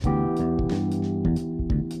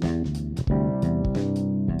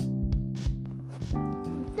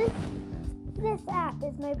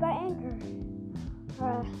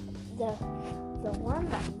the one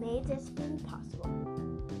that made this thing possible.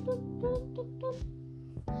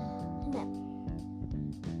 Now,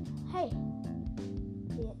 hey,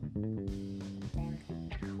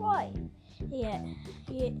 Troy,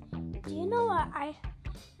 do you know what I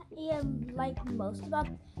like most about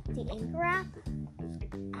the Anchor app?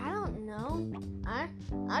 I don't know. I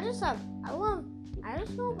just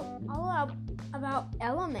know all about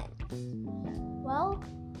elements. Well,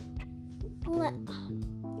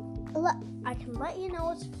 I can let you know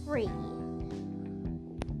it's free.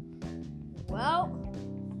 Well,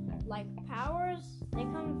 like powers, they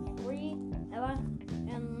come free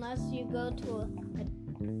unless you go to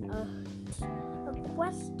a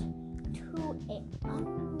quest to an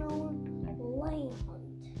unknown land.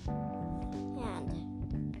 And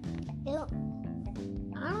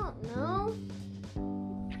I don't know,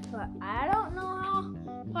 but I don't know how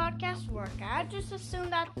podcasts work. I just assume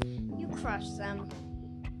that you crush them.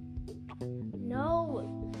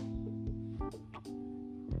 No.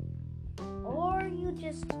 Or you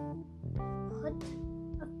just put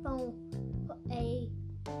a phone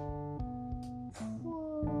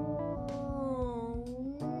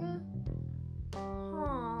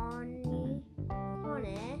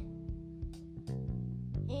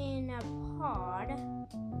in a pod and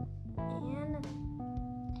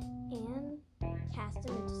cast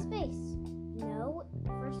them into space. No,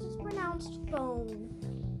 first is pronounced phone,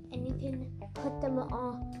 and you can put them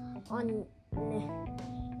on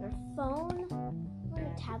your phone, or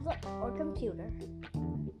your tablet, or computer.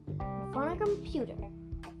 On a computer.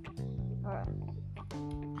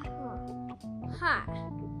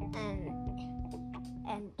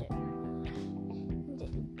 And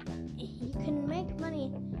you can make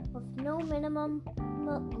money with no minimum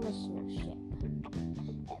listenership.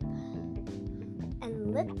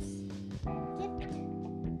 And let's get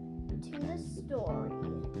to the story.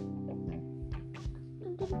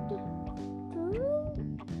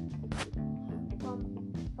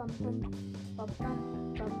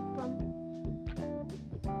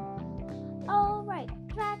 All right,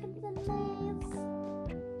 dragons and leaves,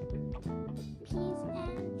 peas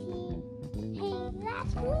and tea. Hey,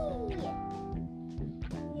 that's me.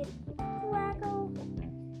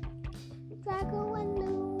 Drago and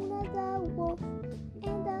Luna the wolf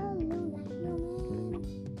and the Luna human.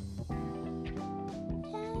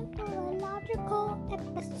 Time for a logical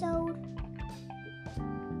episode.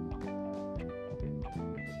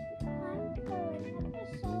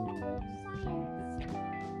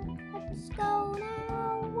 Let's go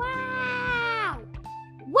now.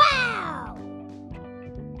 Wow!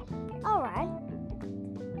 Alright.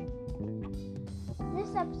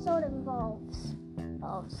 This episode involves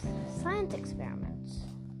science experiments.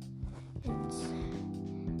 It's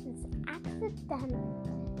accidentally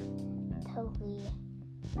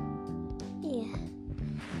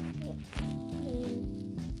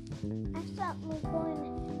going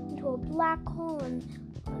into a black hole and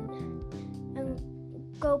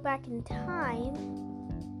go back in time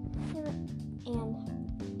and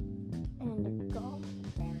go.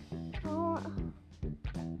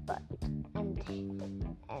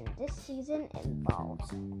 And this season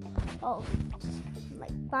involves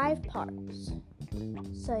like 5 parts.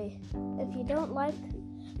 So if you don't like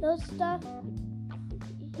those stuff,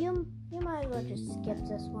 you might as well just skip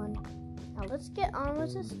this one. Now let's get on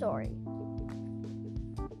with the story.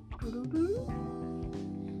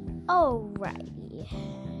 Alrighty.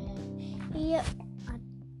 Here,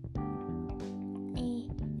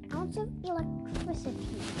 an ounce of electricity.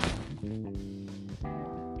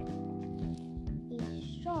 A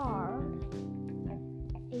shard.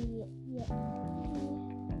 A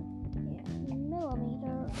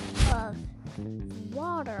millimeter of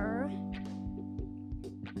water.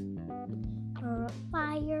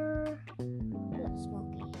 Fire. That's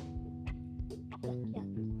smoky. Yeah.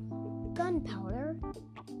 Gunpowder.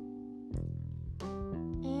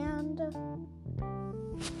 And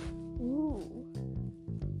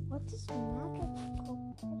what's this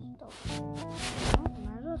magical crystal? Well,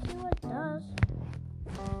 might as well see what it does.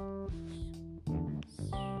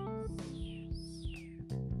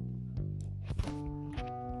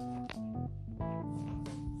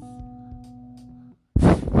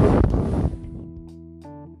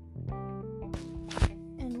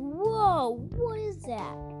 And whoa, what is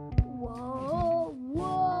that? Whoa.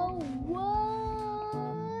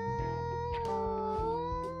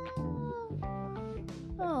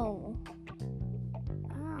 Oh.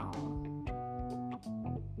 Ow.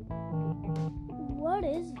 What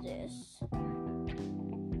is this?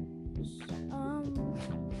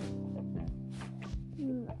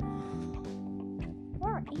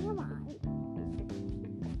 Where am I?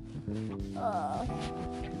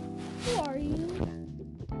 Who are you?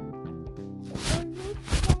 Are you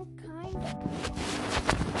some kind of...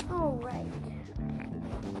 Oh, right.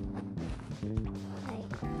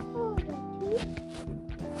 Oh,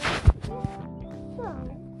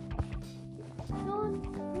 so,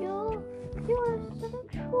 you are son of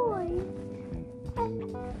Troy, and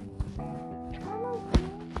I'm a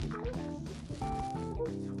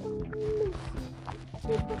Lucy.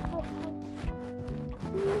 Super helpful.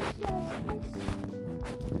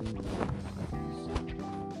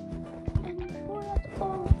 And for us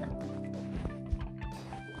all,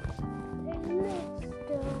 they live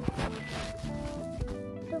still.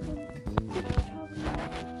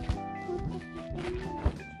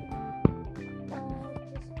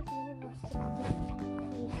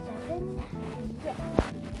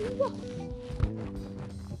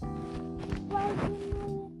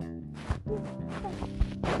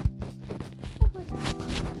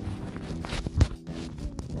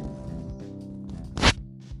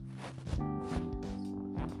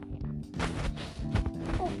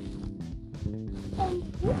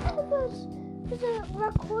 Is it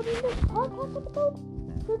recording this podcast episode?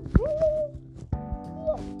 Today?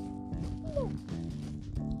 Yes.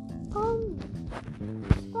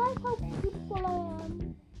 Despite how beautiful I am,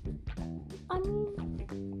 I mean,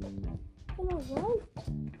 am I right?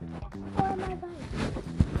 Or am I right?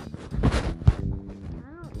 I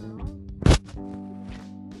don't know.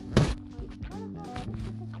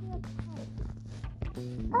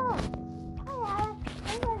 Oh, hi Alex.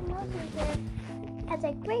 Everyone knows you here as a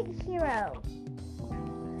great hero.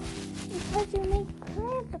 Because you make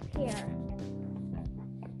plants appear.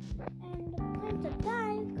 And the plants that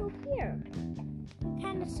die go here. You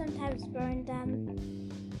kind of sometimes burn them.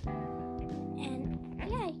 And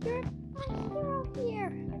yeah, you're a hero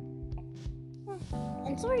here.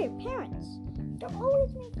 And so are your parents. They're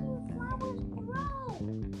always making flowers grow.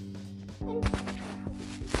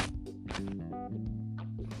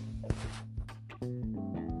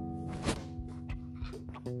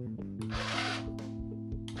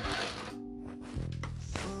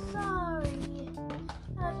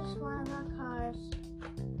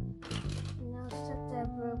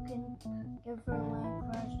 And give her a line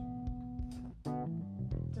crush.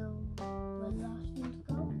 The last one to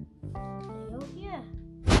go? Oh yeah.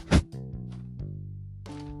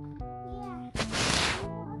 Yeah.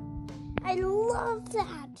 I love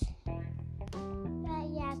that.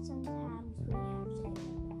 Yeah, sometimes we have to do that.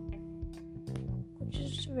 Which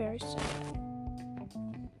is very sad.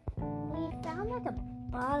 We found like a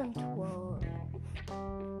bottom twirl.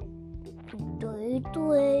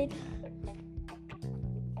 Blade.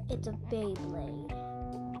 It's a Beyblade,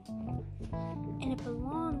 and it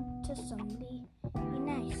belonged to somebody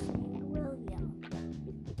nice named William.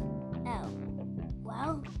 Oh,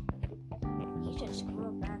 well, he should screw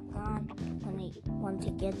it back on once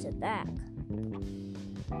he gets it back.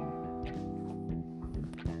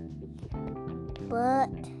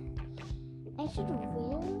 But I should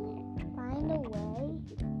really find a way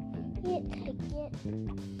to get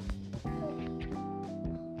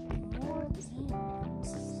more things.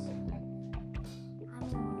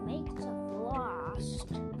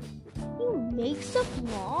 Make stuff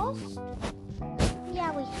lost?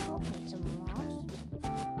 Yeah, we help make some lost.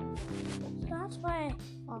 So that's why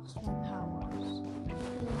I lost my powers.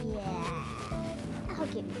 Yeah. I'll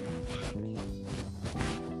give you that.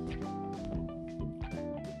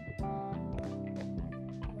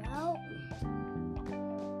 Well,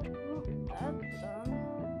 that's done.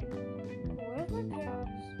 Where's my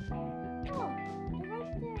parents? Oh, they're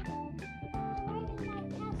right there. They're right in my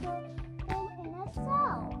castle. They're in a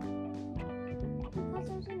cell. Because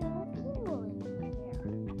there's another keyhole in there.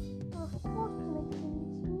 We're forced to make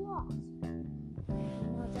things lost. You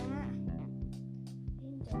know that?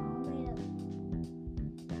 And they're all made of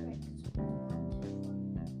bricks for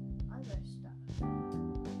other stuff.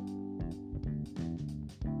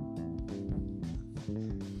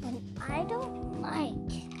 And I don't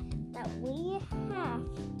like that we have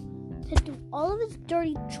to do all of his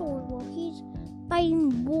dirty chores while he's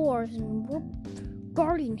fighting wars and we're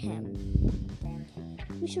guarding him.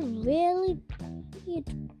 We should really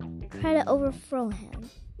try to overthrow him.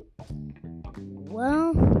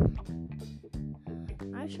 Well,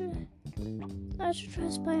 I should try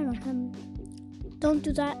to spy on him. Don't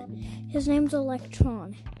do that. His name's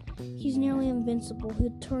Electron. He's nearly invincible.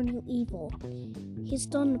 He'll turn you evil. He's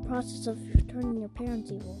still in the process of turning your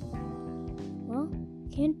parents evil.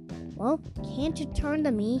 Can't you turn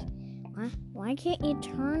to me? Why can't you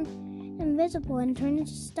turn invisible and turn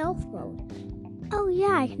into stealth mode? Oh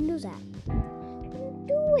yeah, I can do that.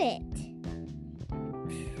 Do it.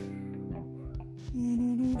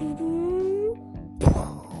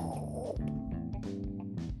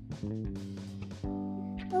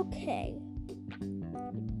 Okay.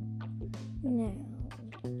 Now,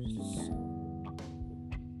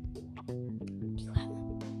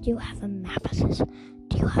 do you have a map of this?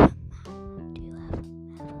 Do you have a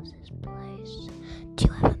map of this place? Do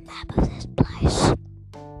you have a map of this place?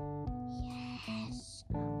 Yes.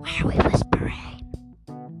 Why are we whispering?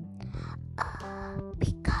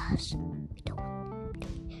 Because we don't want them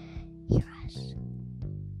to hear us.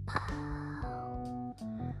 Oh.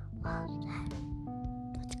 Well then,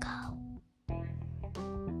 let's go.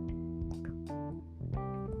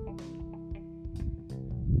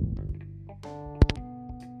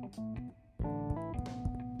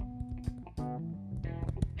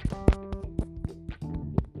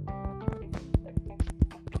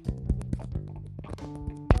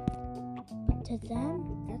 To them,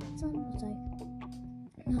 that sun was like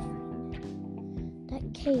nothing. That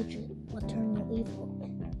cage will turn you evil.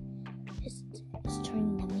 It's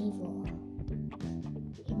turning them evil.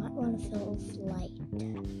 You might want to fill with light.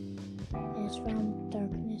 And it's from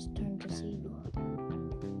darkness turned to evil.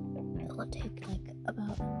 It will take like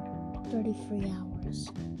about 33 hours.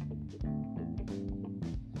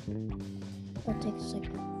 It takes like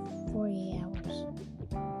 48 hours.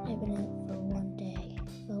 I've been in it for one day,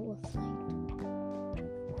 filled with light.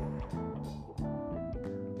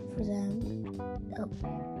 For them, it'll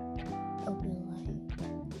be light,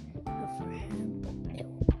 but for him, it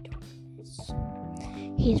will be darkness.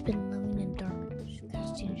 He's been living in darkness,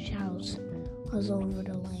 casting shadows all over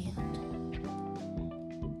the land.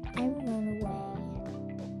 I ran away,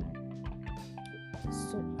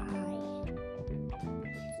 so I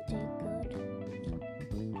stay good.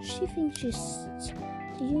 She thinks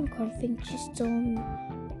the unicorn thinks she's still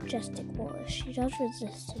majestic water. She does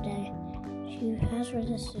resist today. She has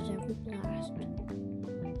resisted every blast,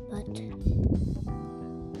 but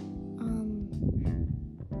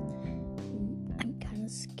I'm kind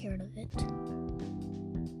of scared of it.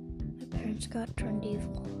 My parents got turned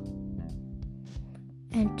evil,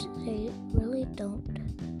 and they really don't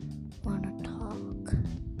want to talk.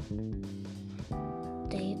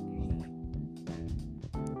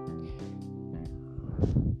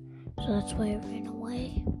 So that's why I ran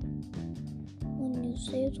away. When you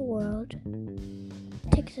save the world,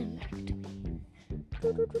 take them back to me.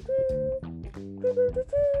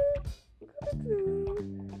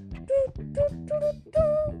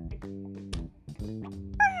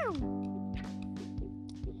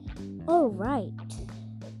 Alright.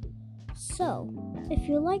 So, if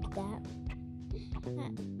you like that,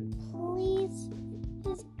 please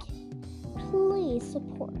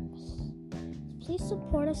support us. Please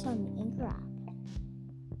support us on the Anchor app.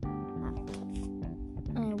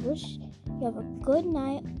 And I wish you have a good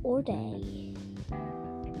night or day.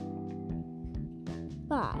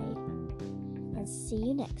 Bye, and see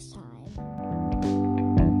you next time.